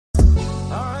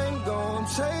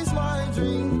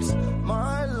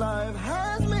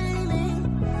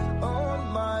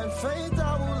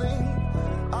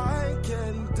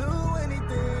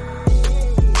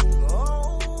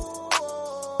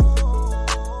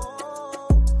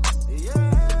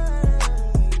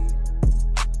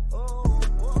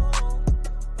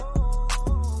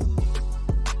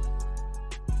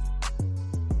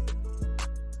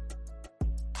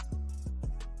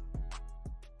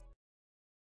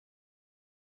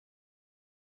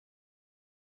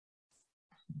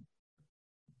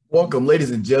Welcome,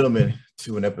 ladies and gentlemen,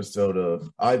 to an episode of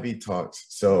IB Talks.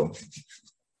 So,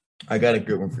 I got a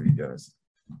good one for you guys.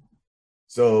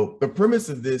 So, the premise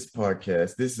of this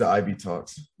podcast, this is IB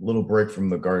Talks, a little break from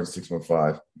the Garden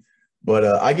 615. But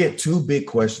I get two big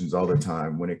questions all the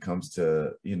time when it comes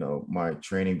to, my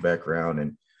training background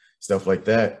and stuff like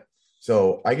that.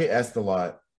 So, I get asked a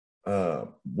lot,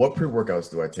 what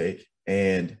pre-workouts do I take?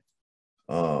 And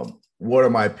what are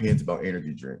my opinions about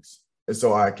energy drinks? And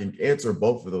so I can answer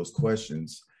both of those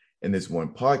questions in this one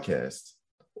podcast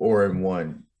or in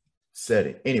one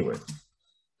setting. Anyway,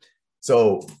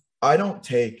 so I don't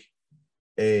take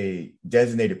a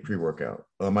designated pre-workout.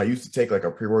 I used to take like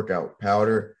a pre-workout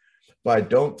powder, but I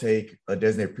don't take a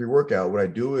designated pre-workout. What I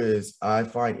do is I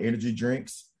find energy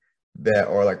drinks that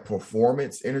are like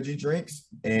performance energy drinks,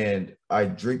 and I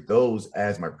drink those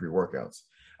as my pre-workouts.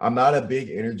 I'm not a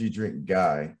big energy drink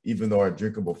guy, even though I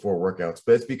drink them before workouts,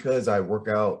 but it's because I work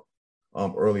out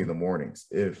early in the mornings.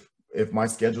 If my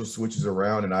schedule switches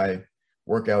around and I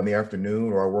work out in the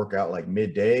afternoon or I work out like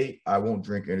midday, I won't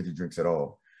drink energy drinks at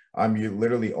all.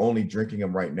 Literally only drinking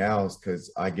them right now is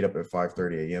because I get up at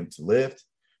 5:30 a.m. to lift.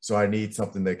 So I need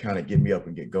something to kind of get me up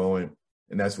and get going.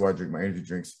 And that's why I drink my energy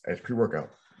drinks as pre-workout.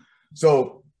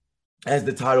 So as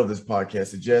the title of this podcast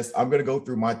suggests, I'm going to go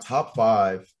through my top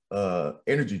five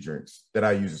energy drinks that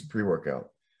I use as pre-workout.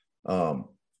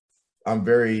 I'm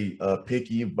very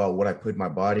picky about what I put in my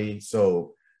body.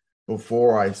 So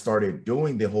before I started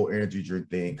doing the whole energy drink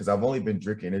thing, because I've only been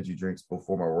drinking energy drinks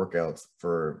before my workouts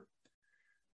for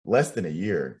less than a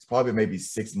year. It's probably maybe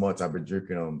 6 months I've been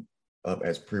drinking them up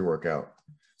as pre-workout.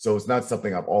 So it's not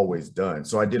something I've always done.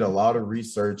 So I did a lot of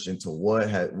research into what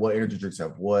energy drinks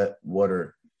have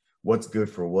what's good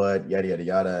for what, yada, yada,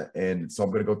 yada. And so I'm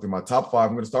going to go through my top five.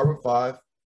 I'm going to start with five,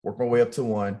 work my way up to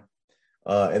one.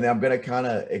 And then I'm going to kind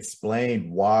of explain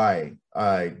why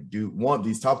I do want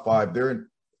these top five. They're in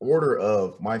order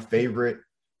of my favorite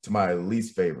to my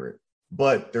least favorite,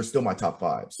 but they're still my top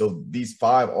five. So these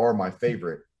five are my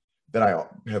favorite that I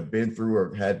have been through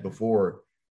or had before.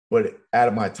 But out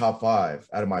of my top five,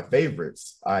 out of my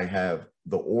favorites, I have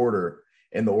the order.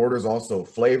 And the order is also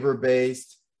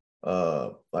flavor-based,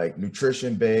 like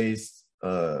nutrition based.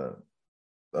 I'm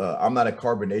not a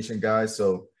carbonation guy,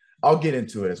 so I'll get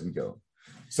into it as we go.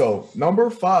 So number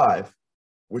five,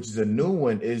 which is a new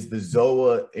one, is the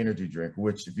ZOA energy drink,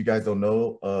 which if you guys don't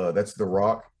know, that's The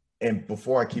Rock. And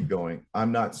before I keep going,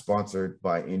 I'm not sponsored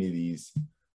by any of these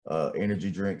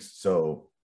energy drinks. So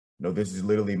this is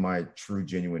literally my true,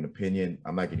 genuine opinion.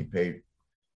 I'm not getting paid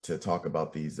to talk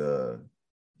about these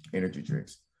energy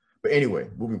drinks. But anyway,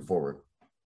 moving forward.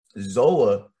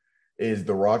 ZOA is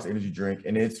The Rock's energy drink,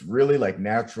 and it's really like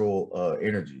natural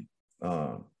energy,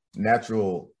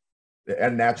 natural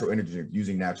energy drink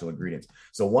using natural ingredients.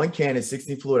 So one can is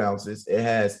 16 fluid ounces.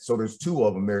 There's two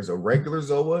of them. There's a regular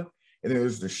ZOA, and then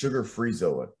there's the sugar-free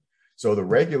ZOA. So the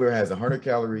regular has 100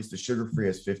 calories. The sugar-free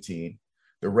has 15.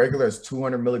 The regular has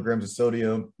 200 milligrams of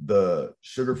sodium. The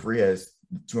sugar-free has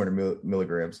 200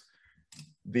 milligrams.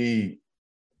 The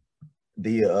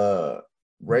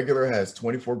regular has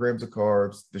 24 grams of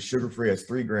carbs. The sugar-free has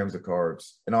 3 grams of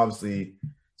carbs. And obviously,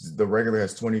 the regular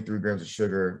has 23 grams of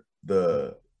sugar.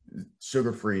 The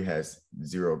sugar-free has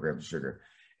 0 grams of sugar.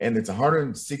 And it's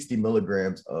 160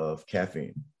 milligrams of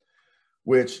caffeine,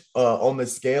 which on the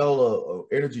scale of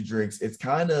energy drinks, it's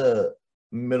kind of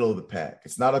middle of the pack.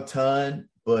 It's not a ton,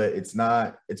 but it's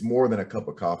more than a cup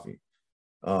of coffee.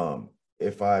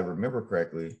 If I remember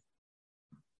correctly,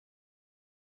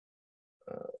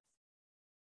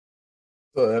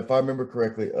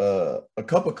 a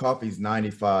cup of coffee is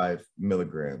 95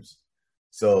 milligrams.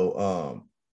 So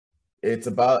it's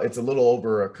a little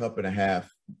over a cup and a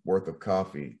half worth of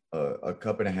coffee, a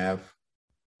cup and a half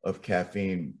of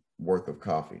caffeine worth of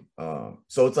coffee.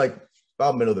 So it's like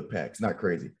about middle of the pack. It's not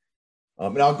crazy.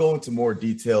 And I'll go into more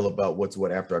detail about what's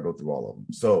what after I go through all of them.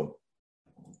 So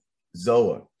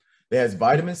ZOA, it has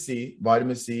vitamin C.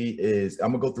 Vitamin C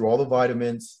I'm gonna go through all the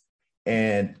vitamins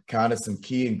and kind of some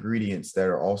key ingredients that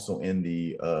are also in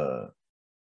the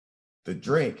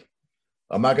drink.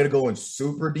 I'm not going to go in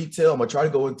super detail. I'm going to try to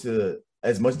go into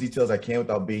as much detail as I can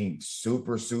without being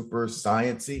super, super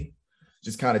sciencey.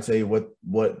 Just kind of tell you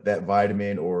what that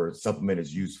vitamin or supplement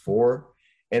is used for.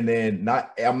 And then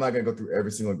I'm not going to go through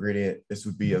every single ingredient. This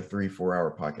would be a 3-4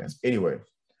 hour podcast. Anyway,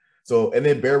 and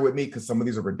then bear with me because some of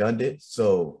these are redundant.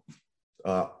 So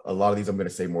a lot of these I'm going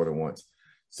to say more than once.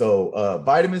 So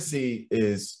vitamin C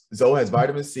ZOA has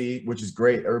vitamin C, which is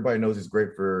great. Everybody knows it's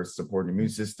great for supporting the immune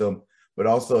system, but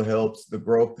also helps the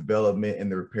growth, development,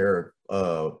 and the repair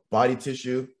of body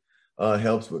tissue,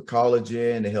 helps with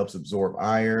collagen. It helps absorb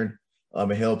iron.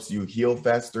 It helps you heal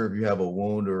faster if you have a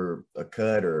wound or a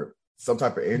cut or some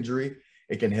type of injury.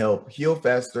 It can help heal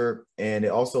faster, and it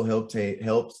also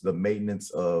helps the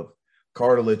maintenance of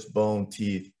cartilage, bone,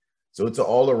 teeth. So it's an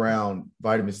all-around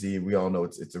vitamin C. We all know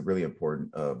it's a really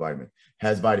important vitamin.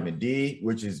 Has vitamin D,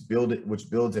 which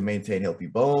builds and maintain healthy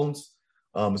bones,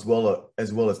 as well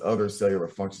as other cellular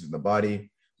functions in the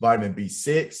body. Vitamin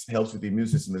B6 helps with the immune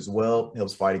system as well,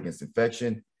 helps fight against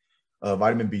infection.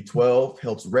 Vitamin B12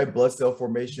 helps red blood cell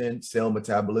formation, cell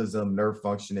metabolism, nerve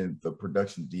function, and the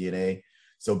production of DNA.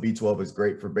 So B12 is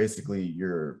great for basically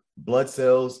your blood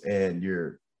cells and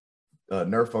your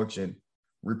nerve function,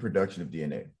 reproduction of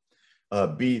DNA.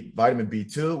 Vitamin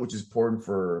B2, which is important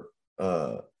for,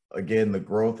 again, the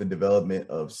growth and development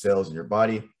of cells in your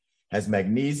body. Has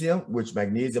magnesium, which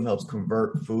magnesium helps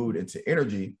convert food into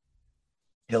energy,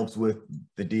 helps with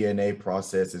the DNA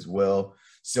process as well.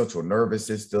 Central nervous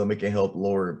system, it can help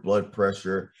lower blood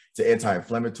pressure. It's an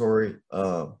anti-inflammatory,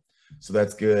 so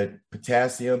that's good.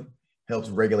 Potassium helps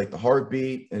regulate the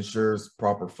heartbeat, ensures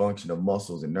proper function of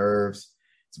muscles and nerves.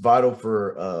 It's vital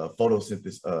for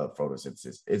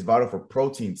photosynthesis. It's vital for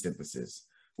protein synthesis,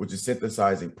 which is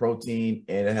synthesizing protein,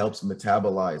 and it helps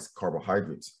metabolize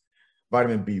carbohydrates.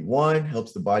 Vitamin B1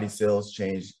 helps the body cells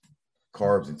change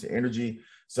carbs into energy.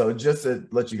 So just to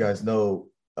let you guys know,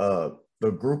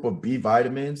 the group of B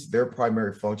vitamins, their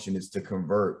primary function is to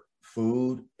convert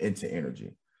food into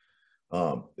energy.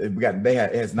 It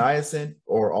has niacin,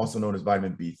 or also known as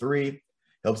vitamin B3,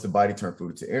 helps the body turn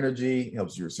food into energy,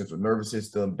 helps your central nervous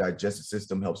system, digestive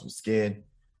system, helps with skin.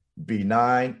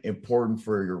 B9, important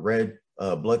for your red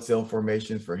blood cell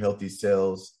formation, for healthy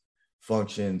cells,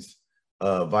 functions.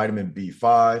 Vitamin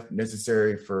B5,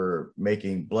 necessary for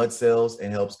making blood cells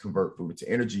and helps convert food to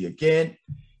energy again.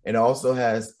 And it also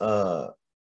has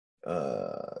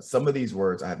some of these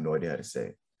words I have no idea how to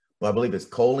say, but I believe it's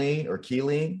choline or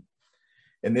cheline.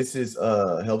 And this is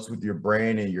helps with your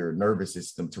brain and your nervous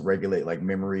system to regulate like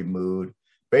memory, mood,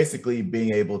 basically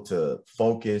being able to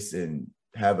focus and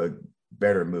have a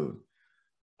better mood.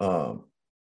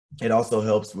 It also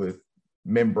helps with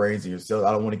membranes in your cells.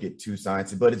 I don't want to get too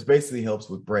sciencey, but it basically helps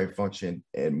with brain function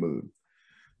and mood.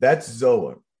 That's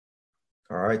ZOA.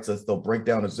 All right, so they'll break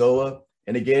down the ZOA.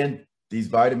 And again, these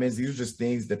vitamins, these are just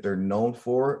things that they're known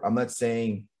for. I'm not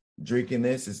saying drinking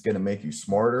this is going to make you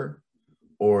smarter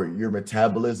or your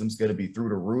metabolism is going to be through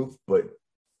the roof, but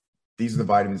these are the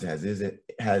vitamins it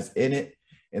has in it.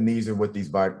 And these are what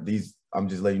these, I'm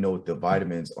just letting you know what the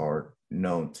vitamins are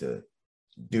known to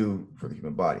do for the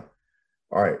human body.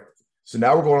 All right. So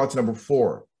now we're going on to number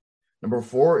 4. Number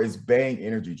 4 is Bang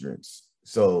energy drinks.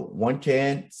 So 1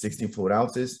 can, 16 fluid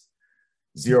ounces,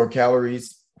 0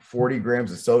 calories, 40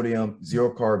 grams of sodium,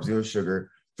 0 carbs, 0 sugar,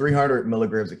 300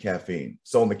 milligrams of caffeine.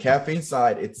 So on the caffeine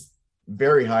side, it's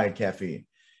very high in caffeine.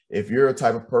 If you're a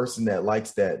type of person that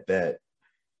likes that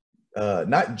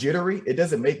not jittery, it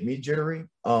doesn't make me jittery.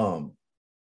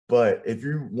 But if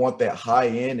you want that high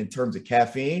end in terms of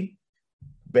caffeine,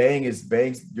 Bang's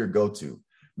your go-to.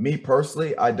 Me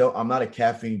personally, I'm not a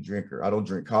caffeine drinker. I don't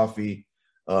drink coffee.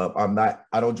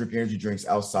 I don't drink energy drinks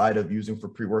outside of using for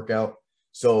pre-workout.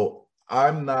 So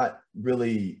I'm not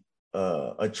really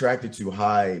attracted to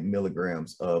high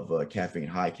milligrams of caffeine,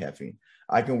 high caffeine.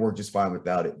 I can work just fine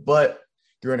without it. But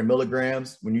 300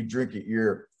 milligrams, when you drink it,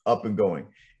 you're up and going.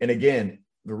 And again,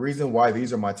 the reason why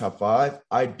these are my top 5,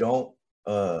 I don't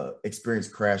experience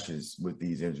crashes with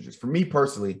these energy drinks. For me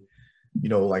personally, you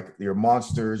know, like your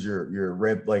Monsters, your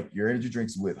red, like your energy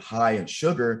drinks with high in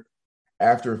sugar,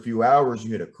 after a few hours,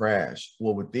 you hit a crash.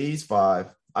 Well, with these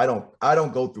 5, I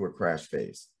don't go through a crash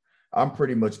phase. I'm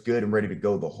pretty much good and ready to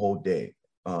go the whole day.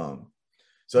 So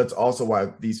that's also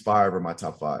why these 5 are my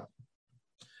top 5.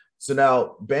 So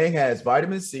now Bang has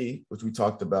vitamin C, which we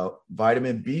talked about,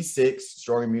 vitamin B6,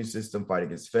 strong immune system, fight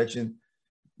against infection,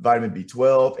 vitamin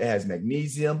B12, it has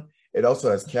magnesium. It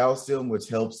also has calcium, which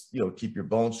helps, keep your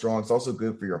bones strong. It's also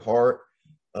good for your heart,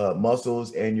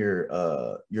 muscles, and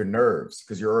your nerves,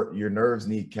 because your nerves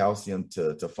need calcium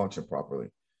to function properly.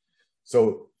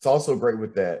 So it's also great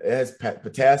with that. It has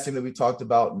potassium that we talked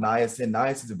about, niacin.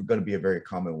 Niacin is going to be a very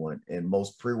common one in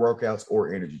most pre-workouts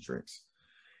or energy drinks.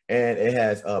 And it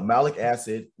has malic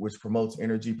acid, which promotes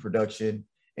energy production,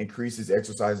 increases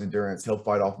exercise endurance, help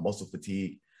fight off muscle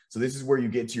fatigue. So this is where you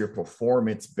get to your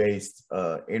performance-based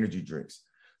energy drinks.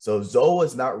 So ZOA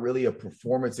is not really a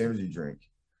performance energy drink.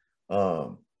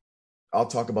 I'll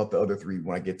talk about the other 3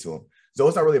 when I get to them. ZOA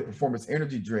is not really a performance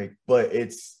energy drink, but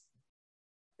it's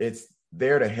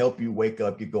there to help you wake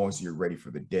up, get going, so you're ready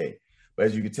for the day. But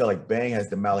as you can tell, like Bang has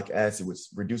the malic acid, which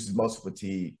reduces muscle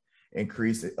fatigue,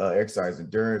 increase exercise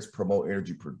endurance, promote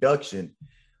energy production.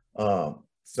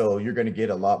 So you're going to get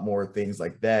a lot more things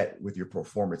like that with your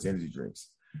performance energy drinks.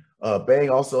 Bang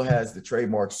also has the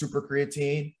trademark super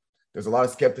creatine. There's a lot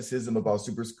of skepticism about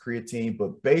super creatine,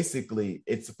 but basically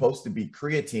it's supposed to be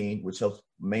creatine, which helps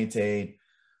maintain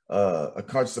a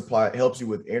conscious supply. It helps you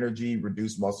with energy,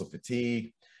 reduce muscle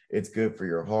fatigue. It's good for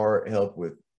your heart, help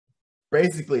with,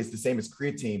 basically it's the same as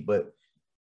creatine, but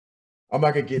I'm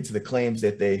not going to get to the claims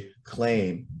that they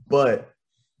claim, but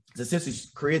it's essentially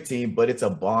creatine, but it's a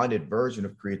bonded version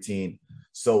of creatine.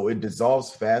 So it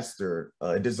dissolves faster.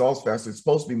 It's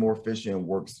supposed to be more efficient and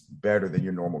works better than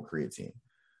your normal creatine.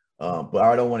 But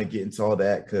I don't want to get into all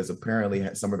that because apparently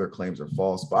some of their claims are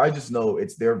false. But I just know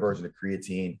it's their version of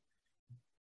creatine.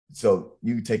 So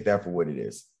you can take that for what it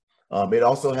is. It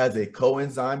also has a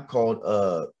coenzyme called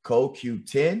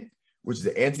CoQ10, which is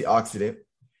an antioxidant.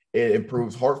 It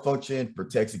improves heart function,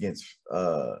 protects against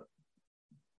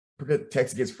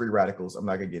free radicals. I'm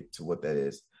not going to get to what that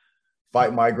is.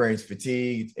 Fight migraines,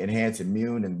 fatigue, enhance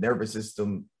immune and nervous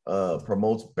system,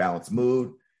 promotes balanced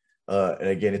mood. And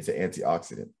again, it's an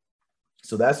antioxidant.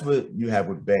 So that's what you have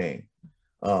with Bang.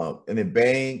 And then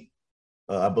Bang,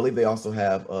 I believe they also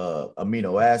have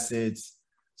amino acids,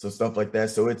 so stuff like that.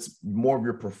 So it's more of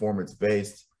your performance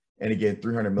based. And again,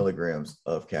 300 milligrams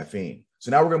of caffeine. So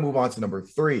now we're going to move on to number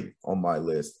 3 on my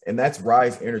list, and that's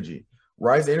Rise Energy.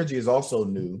 Rise Energy is also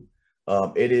new.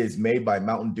 It is made by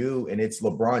Mountain Dew, and it's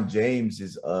LeBron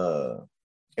James's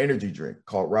energy drink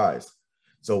called Rise.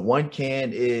 So one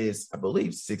can is, I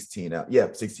believe, 16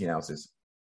 ounces.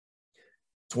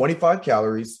 25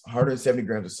 calories, 170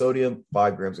 grams of sodium,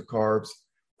 5 grams of carbs,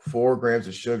 4 grams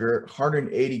of sugar,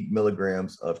 180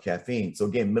 milligrams of caffeine. So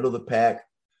again, middle of the pack,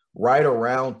 right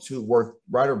about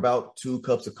 2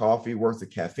 cups of coffee worth of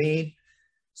caffeine.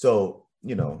 So,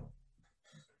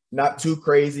 not too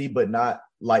crazy, but not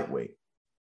lightweight.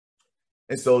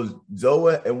 And so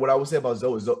Zoa, and what I would say about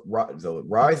Zoa,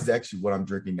 Rise is actually what I'm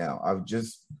drinking now. I've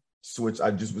just switched.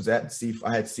 I just was at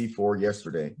I had C4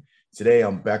 yesterday. Today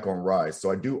I'm back on Rise.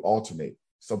 So I do alternate.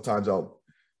 Sometimes I'll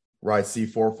ride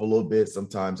C4 for a little bit.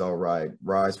 Sometimes I'll ride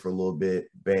Rise for a little bit,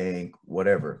 Bang,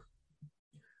 whatever.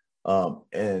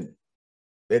 And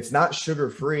it's not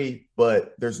sugar-free,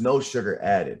 but there's no sugar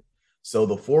added. So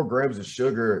the 4 grams of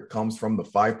sugar comes from the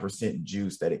 5%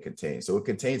 juice that it contains. So it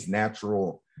contains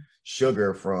natural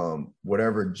sugar from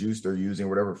whatever juice they're using,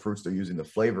 whatever fruits they're using to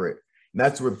flavor it. And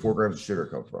that's where the 4 grams of sugar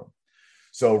come from.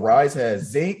 So Rise has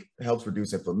zinc, helps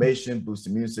reduce inflammation, boosts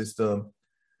immune system,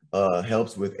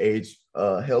 helps with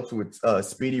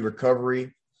speedy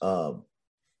recovery from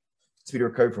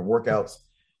workouts.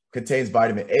 Contains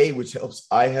vitamin A, which helps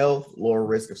eye health, lower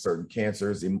risk of certain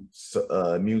cancers,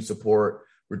 immune support,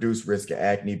 reduce risk of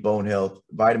acne, bone health.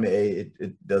 Vitamin A,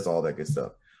 it does all that good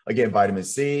stuff. Again, vitamin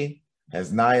C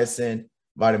has niacin,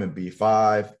 vitamin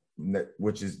B5,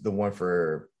 which is the one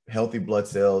for healthy blood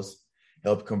cells,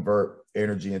 help convert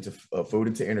energy into food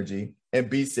into energy, and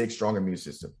B6, strong immune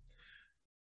system.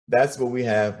 That's what we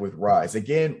have with Rise.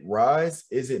 Again, Rise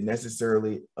isn't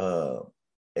necessarily a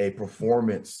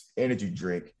performance energy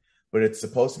drink, but it's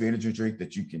supposed to be an energy drink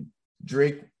that you can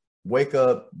drink, wake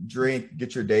up, drink,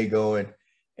 get your day going.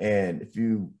 And if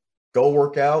you go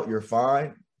work out, you're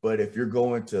fine. But if you're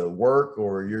going to work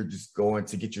or you're just going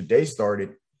to get your day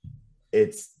started,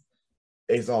 it's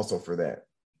also for that.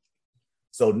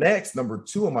 So next, number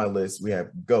 2 on my list, we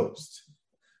have Ghost.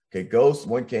 Okay, Ghost,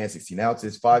 1 can, 16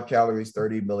 ounces, 5 calories,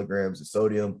 30 milligrams of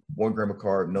sodium, 1 gram of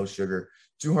carb, no sugar,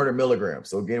 200 milligrams.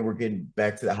 So again, we're getting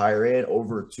back to the higher end,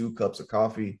 over 2 cups of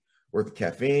coffee worth of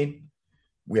caffeine.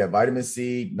 We have vitamin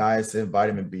C, niacin,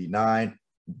 vitamin B9,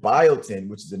 biotin,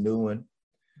 which is a new one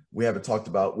we haven't talked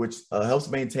about, which helps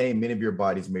maintain many of your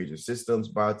body's major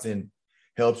systems. Biotin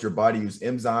helps your body use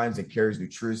enzymes and carries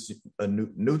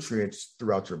nutrients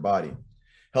throughout your body.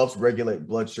 Helps regulate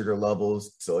blood sugar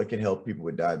levels, so it can help people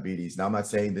with diabetes. Now, I'm not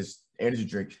saying this energy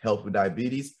drink helps with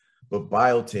diabetes, but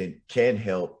biotin can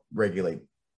help regulate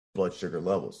blood sugar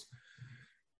levels.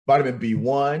 Vitamin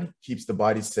B1 keeps the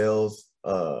body cells,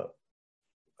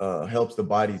 helps the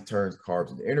body turn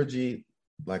carbs into energy,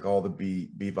 like all the B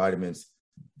vitamins.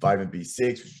 Vitamin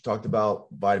B6, which we talked about,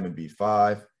 vitamin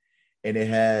B5, and it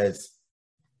has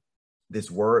this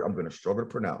word I'm going to struggle to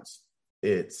pronounce.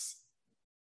 It's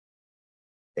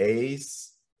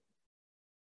acyl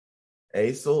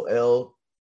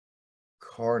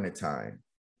L-carnitine,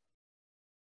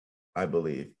 I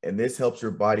believe. And this helps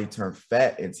your body turn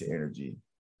fat into energy.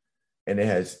 And it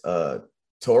has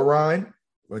taurine.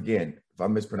 Again, if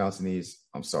I'm mispronouncing these,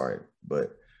 I'm sorry.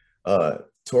 But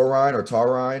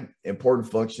taurine, important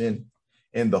function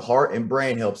in the heart and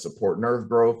brain, helps support nerve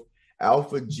growth,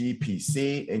 Alpha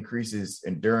GPC increases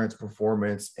endurance,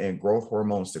 performance, and growth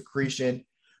hormone secretion.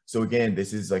 So again,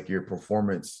 this is like your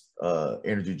performance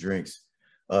energy drinks.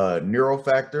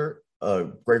 Neurofactor,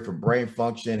 great for brain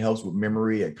function, helps with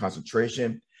memory and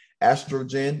concentration.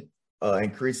 Estrogen,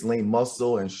 increased lean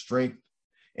muscle and strength,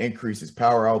 increases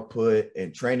power output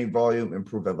and training volume,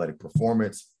 improve athletic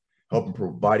performance, help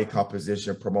improve body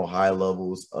composition, promote high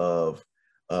levels of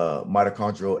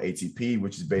mitochondrial ATP,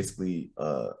 which is basically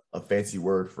a fancy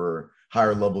word for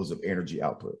higher levels of energy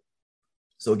output.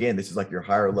 So again, this is like your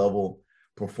higher level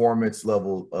performance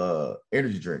level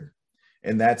energy drink,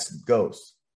 and that's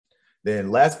Ghost.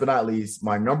 Then last but not least,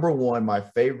 my number one, my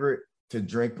favorite to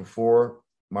drink before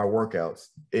my workouts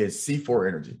is C4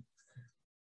 Energy.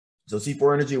 So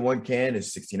C4 Energy, one can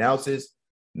is 16 ounces,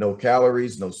 no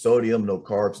calories, no sodium, no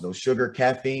carbs, no sugar,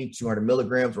 caffeine, 200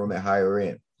 milligrams, or on the higher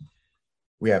end.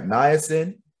 We have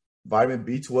niacin, vitamin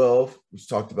B12, which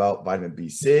talked about vitamin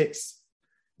B6.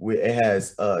 It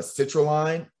has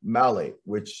citrulline malate,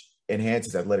 which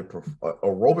enhances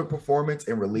aerobic performance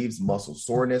and relieves muscle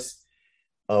soreness.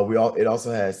 It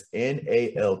also has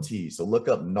NALT. So look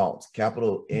up NALT,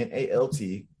 capital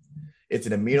NALT. It's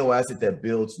an amino acid that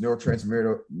builds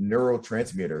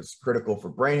neurotransmitters critical for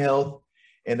brain health.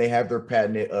 And they have their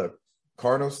patented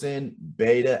carnosine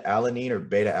beta alanine or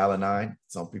beta alanine.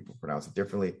 Some people pronounce it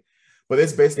differently. But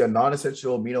it's basically a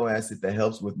non-essential amino acid that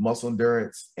helps with muscle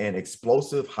endurance and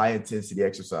explosive high-intensity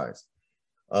exercise.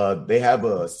 They have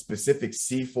a specific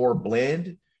C4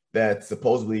 blend that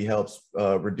supposedly helps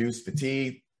reduce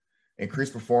fatigue, increase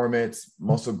performance,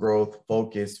 muscle growth,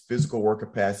 focus, physical work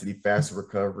capacity, faster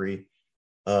recovery,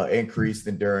 increased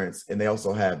endurance. And they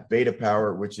also have Beta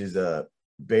Power, which is a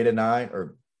beta-9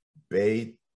 or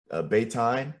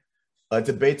beta-tine. It's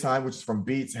a beta-tine, which is from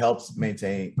beets, helps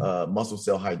maintain muscle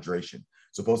cell hydration.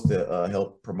 Supposed to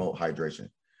help promote hydration.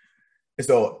 And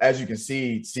so, as you can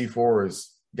see, C4 has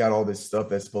got all this stuff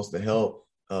that's supposed to help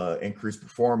increase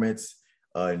performance,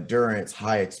 endurance,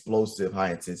 high explosive,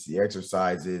 high intensity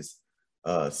exercises,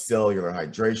 cellular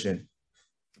hydration.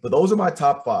 But those are my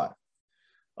top five.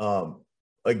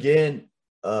 Again,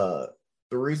 the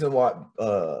reason why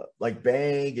like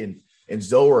Bang and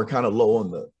Zoa are kind of low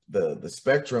on the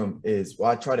spectrum is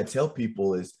what I try to tell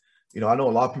people is, you know, I know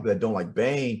a lot of people that don't like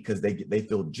Bang because they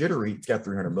feel jittery. It's got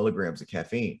 300 milligrams of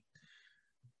caffeine.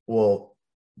 Well,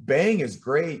 Bang is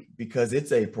great because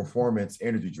it's a performance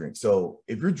energy drink. So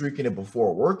if you're drinking it before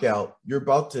a workout, you're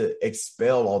about to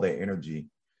expel all that energy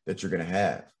that you're going to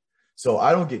have. So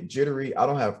I don't get jittery. I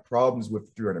don't have problems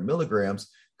with 300 milligrams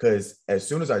because as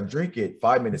soon as I drink it,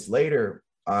 5 minutes later,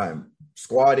 I'm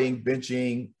squatting,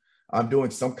 benching. I'm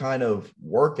doing some kind of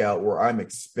workout where I'm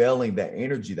expelling that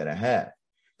energy that I have.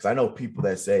 Because I know people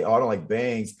that say, oh, I don't like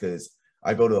Bangs because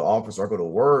I go to the office or I go to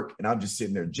work and I'm just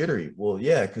sitting there jittery. Well,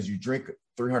 yeah, because you drink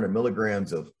 300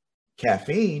 milligrams of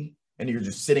caffeine and you're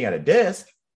just sitting at a desk,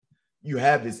 you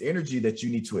have this energy that you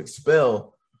need to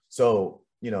expel. So,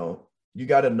 you know, you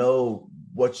got to know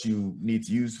what you need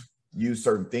to use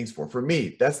certain things for. For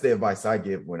me, that's the advice I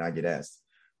give when I get asked.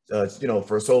 You know,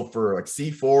 for like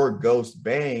C4, Ghost,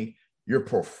 Bang, your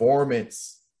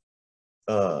performance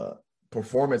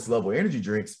level energy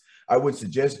drinks, I would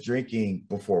suggest drinking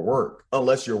before work,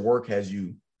 unless your work has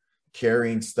you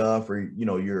carrying stuff or, you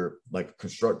know, you're like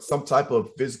construct some type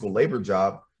of physical labor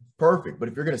job. Perfect. But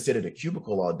if you're going to sit at a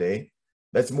cubicle all day,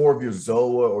 that's more of your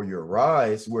Zoa or your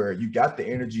Rise, where you got the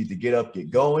energy to get up, get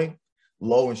going,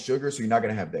 low in sugar. So you're not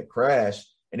going to have that crash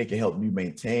and it can help you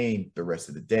maintain the rest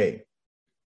of the day.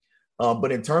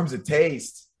 But in terms of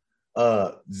taste,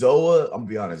 Zoa, I'm gonna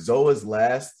be honest, Zoa's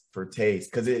last for taste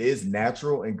because it is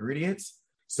natural ingredients.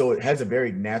 So it has a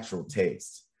very natural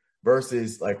taste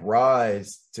versus like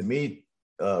Rise. To me,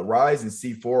 Rise and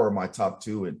C4 are my top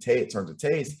two in terms of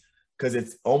taste because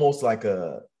it's almost like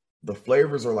the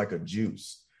flavors are like a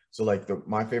juice. So like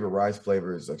my favorite Rise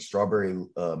flavor is like strawberry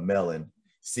melon.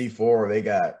 C4, they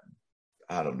got,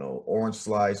 I don't know, orange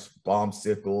slice,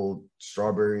 bombsicle,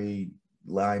 strawberry,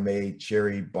 limeade,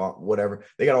 cherry, whatever.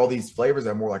 They got all these flavors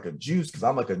that are more like a juice because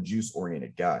I'm like a juice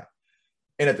oriented guy.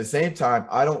 And at the same time,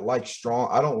 I don't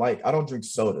drink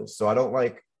sodas. So I don't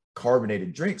like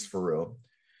carbonated drinks for real.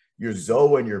 Your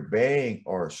Zoa and your Bang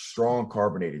are strong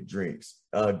carbonated drinks.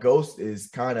 Ghost is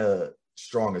kind of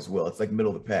strong as well. It's like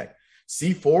middle of the pack.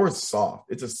 C4 is soft.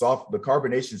 The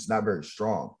carbonation is not very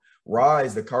strong.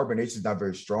 Rise, the carbonation is not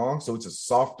very strong. So it's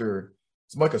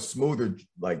it's like a smoother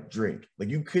like drink. Like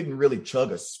you couldn't really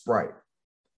chug a Sprite,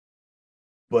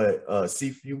 but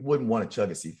you wouldn't want to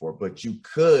chug a C4, but you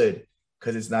could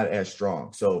because it's not as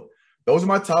strong. So those are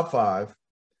my top five.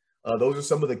 Those are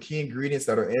some of the key ingredients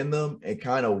that are in them and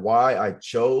kind of why I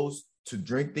chose to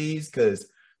drink these because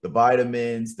the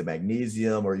vitamins, the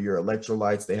magnesium, or your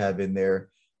electrolytes they have in there,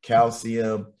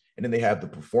 calcium, and then they have the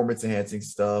performance enhancing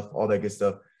stuff, all that good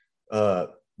stuff.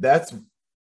 That's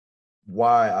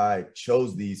why I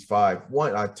chose these 5.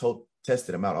 One, I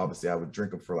tested them out. Obviously, I would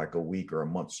drink them for like a week or a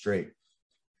month straight.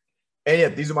 And yeah,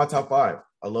 these are my top 5.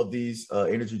 I love these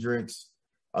energy drinks.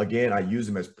 Again, I use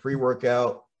them as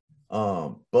pre-workout.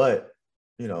 But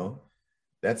you know,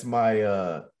 that's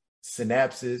my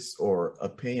synopsis or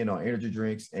opinion on energy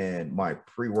drinks and my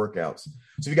pre-workouts. So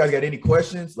if you guys got any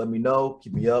questions, let me know.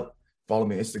 Keep me up. Follow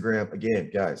me on Instagram. Again,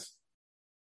 guys,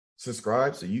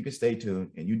 subscribe so you can stay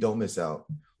tuned and you don't miss out.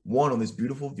 One, on this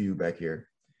beautiful view back here,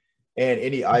 and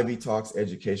any Ivy Talks,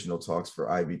 educational talks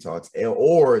for Ivy Talks,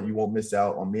 or you won't miss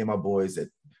out on me and my boys at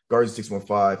Guardian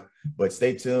 615. But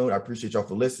stay tuned. I appreciate y'all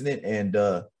for listening, and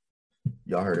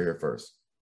y'all heard it here first.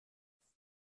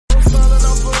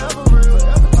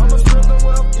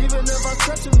 Even if I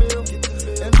touch a meal and do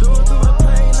it through the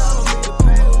pain, I don't need a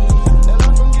pill. And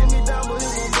life will get me down, but it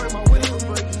won't break my will.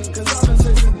 Cause I've been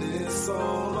chasing this so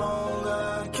long,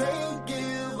 I can't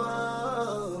give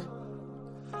up.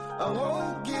 I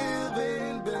won't give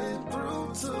in, been through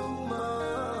too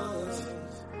much.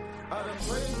 I done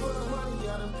prayed for the money,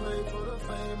 I done prayed for the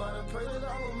fame. I done prayed that I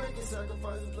will make a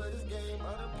sacrifice and play this game.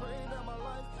 I done prayed that my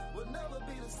life would never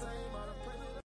be the same.